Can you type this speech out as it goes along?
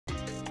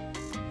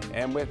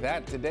And with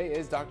that, today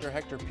is Dr.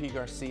 Hector P.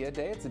 Garcia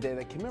Day. It's a day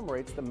that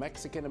commemorates the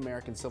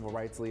Mexican-American civil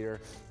rights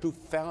leader who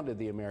founded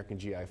the American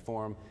GI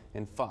Forum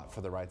and fought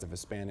for the rights of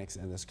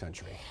Hispanics in this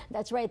country.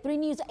 That's right. 3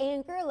 News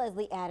anchor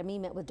Leslie Adamy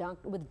met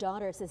with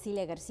daughter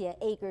Cecilia Garcia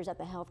Akers at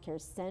the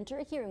healthcare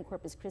center here in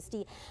Corpus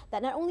Christi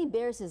that not only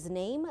bears his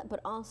name,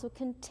 but also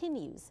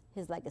continues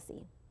his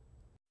legacy.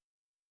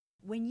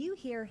 When you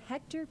hear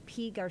Hector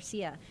P.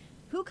 Garcia,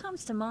 who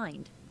comes to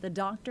mind? The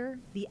doctor,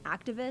 the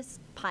activist,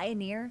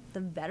 pioneer,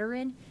 the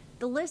veteran?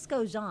 The list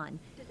goes on.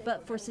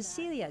 But for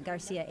Cecilia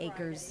Garcia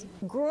Akers,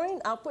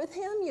 growing up with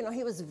him,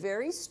 he was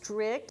very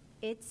strict.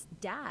 It's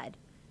dad.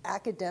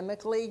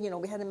 Academically,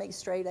 we had to make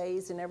straight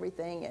A's and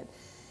everything, and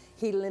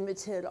he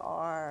limited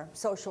our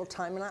social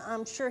time, and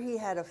I'm sure he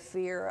had a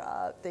fear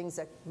of things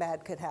that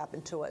bad could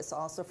happen to us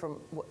also from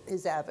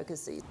his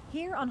advocacy.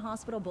 Here on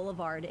Hospital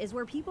Boulevard is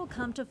where people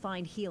come to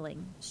find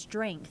healing,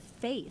 strength,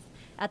 faith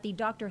at the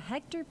Dr.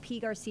 Hector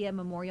P. Garcia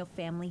Memorial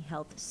Family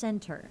Health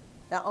Center.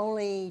 Not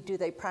only do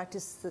they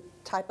practice the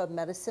type of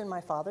medicine my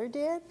father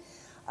did,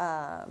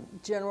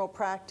 general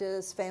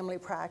practice, family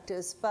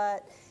practice,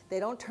 but they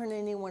don't turn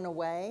anyone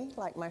away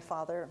like my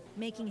father.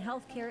 Making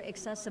healthcare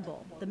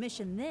accessible, the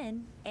mission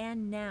then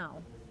and now.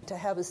 To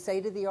have a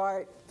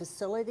state-of-the-art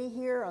facility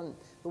here on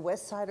the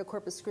west side of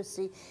Corpus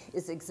Christi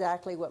is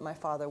exactly what my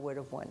father would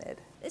have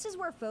wanted. This is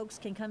where folks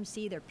can come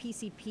see their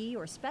PCP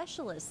or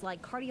specialists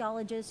like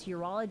cardiologists,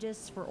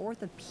 urologists for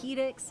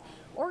orthopedics,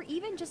 or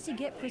even just to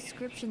get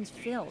prescriptions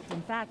filled.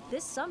 In fact,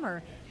 this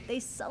summer, they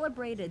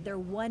celebrated their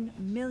 1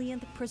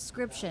 millionth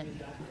prescription.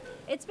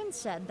 It's been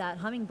said that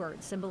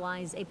hummingbirds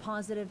symbolize a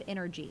positive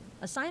energy,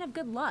 a sign of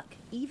good luck,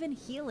 even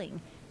healing.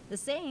 The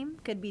same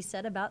could be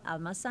said about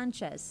Alma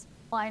Sanchez.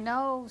 Well, I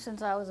know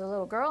since I was a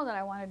little girl that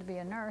I wanted to be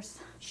a nurse.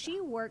 She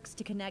works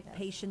to connect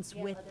patients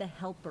with the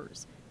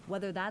helpers,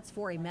 whether that's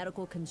for a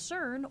medical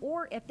concern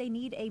or if they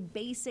need a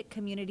basic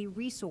community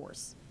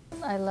resource.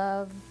 I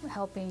love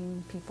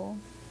helping people,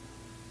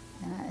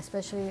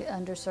 especially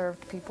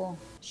underserved people.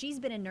 She's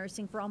been in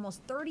nursing for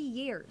almost 30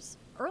 years.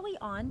 Early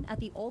on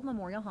at the old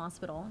Memorial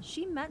Hospital,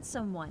 she met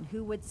someone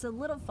who would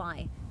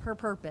solidify her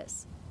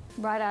purpose.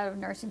 Right out of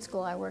nursing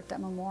school, I worked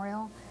at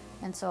Memorial,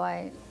 and so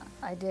I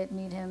did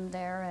meet him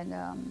there,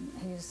 and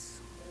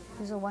he's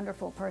a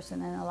wonderful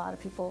person, and a lot of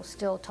people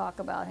still talk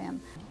about him.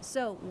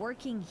 So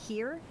working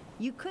here,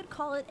 you could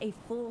call it a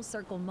full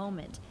circle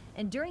moment.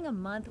 And during a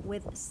month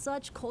with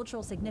such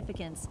cultural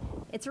significance,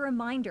 it's a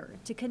reminder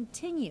to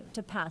continue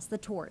to pass the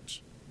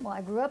torch. Well,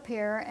 I grew up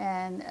here,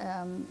 and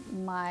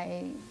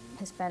my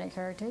Hispanic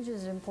heritage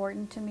is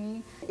important to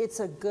me. It's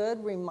a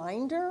good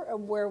reminder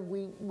of where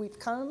we've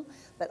come,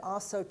 but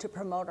also to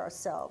promote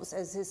ourselves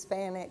as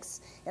Hispanics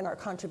and our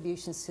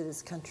contributions to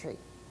this country.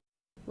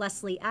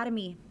 Leslie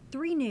Adamy,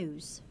 3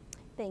 News.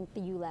 Thank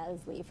you,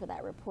 Leslie, for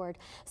that report.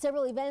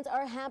 Several events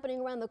are happening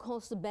around the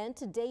Coastal Bend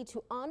today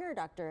to honor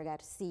Dr.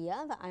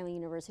 Garcia. The Island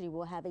University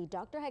will have a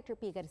Dr. Hector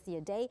P.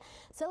 Garcia Day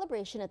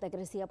celebration at the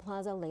Garcia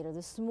Plaza later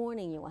this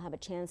morning. You will have a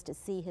chance to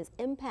see his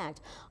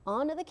impact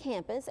on the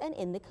campus and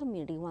in the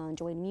community while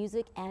enjoying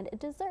music and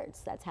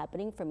desserts. That's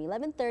happening from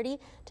 11:30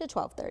 to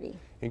 12:30.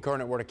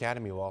 Incarnate Word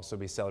Academy will also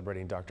be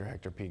celebrating Dr.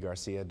 Hector P.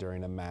 Garcia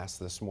during a mass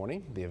this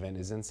morning. The event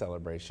is in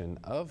celebration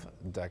of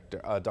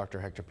Dr.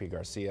 Hector P.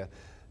 Garcia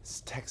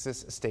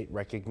Texas State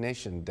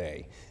Recognition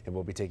Day. It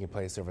will be taking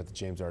place over at the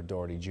James R.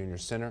 Doherty Jr.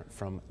 Center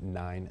from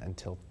 9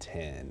 until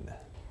 10.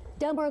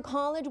 Del Mar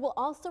College will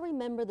also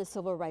remember the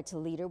civil rights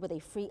leader with a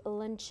free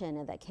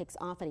luncheon that kicks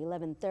off at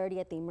 11:30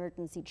 at the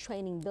Emergency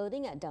Training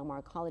Building at Del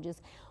Mar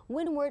College's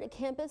Windward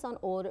campus on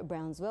Old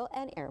Brownsville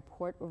and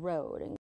Airport Road.